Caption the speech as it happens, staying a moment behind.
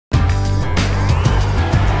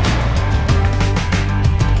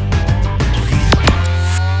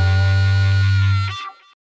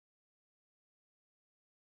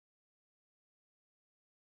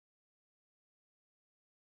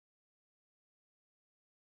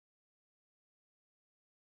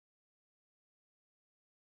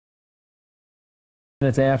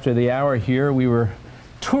Minutes after the hour here, we were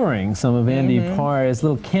touring some of Andy Pargh's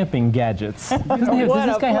little camping gadgets. Does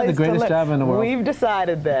this guy have the greatest job in the world? We've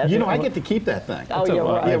decided that. You know, I get to keep that thing. Oh, yeah,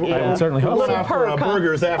 right. I would certainly hope so.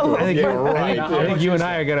 Burgers afterwards. I think you and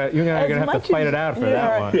I are gonna have to fight it out for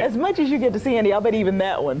that one. As much as you get to see Andy, I'll bet even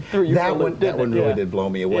that one threw you. That one really did blow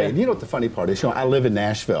me away. You know what the funny part is? You know, I live in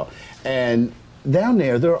Nashville, and down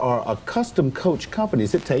there are custom coach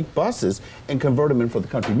companies that take buses and convert them in for the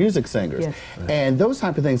country music singers. Yes. And those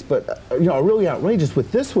type of things, but you know, are really outrageous.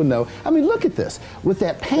 With this one though, I mean, look at this. With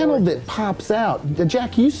that panel that pops out,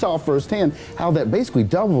 Jack, you saw firsthand how that basically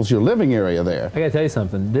doubles your living area there. I gotta tell you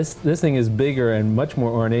something, this thing is bigger and much more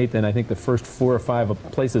ornate than I think the first 4 or 5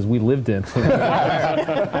 places we lived in.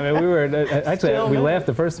 I mean, we were, actually, we laughed,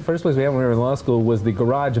 the first place we had when we were in law school was the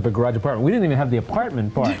garage of a garage apartment. We didn't even have the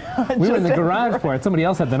apartment part. We were in the garage part. Somebody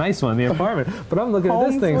else had the nice one, the apartment. But I'm looking at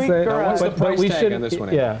this thing saying, what's the price tag on this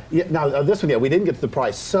one? Yeah. Now, this one, we didn't get to the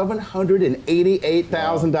price,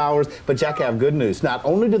 $788,000. But Jack, I have good news. Not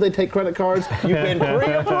only do they take credit cards, you've been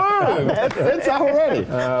pre-approved. It's already.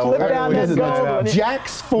 Flip down that gold one.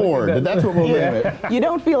 Jack's Ford. That's what we'll name it. You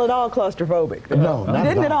don't feel at all claustrophobic. No, not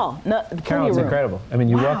didn't at all. Carol, it's incredible. I mean,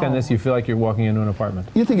 you walk on this, you feel like you're walking into an apartment.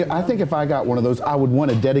 I think if I got one of those, I would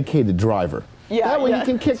want a dedicated driver. Yeah, that way you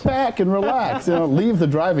can kick back and relax. You know, leave the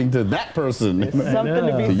driving to that person. Something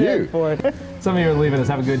to be said for it. Some of you are leaving us.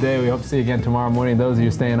 Have a good day. We hope to see you again tomorrow morning. Those of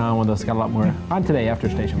you staying on with us, got a lot more on today after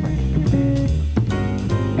station break.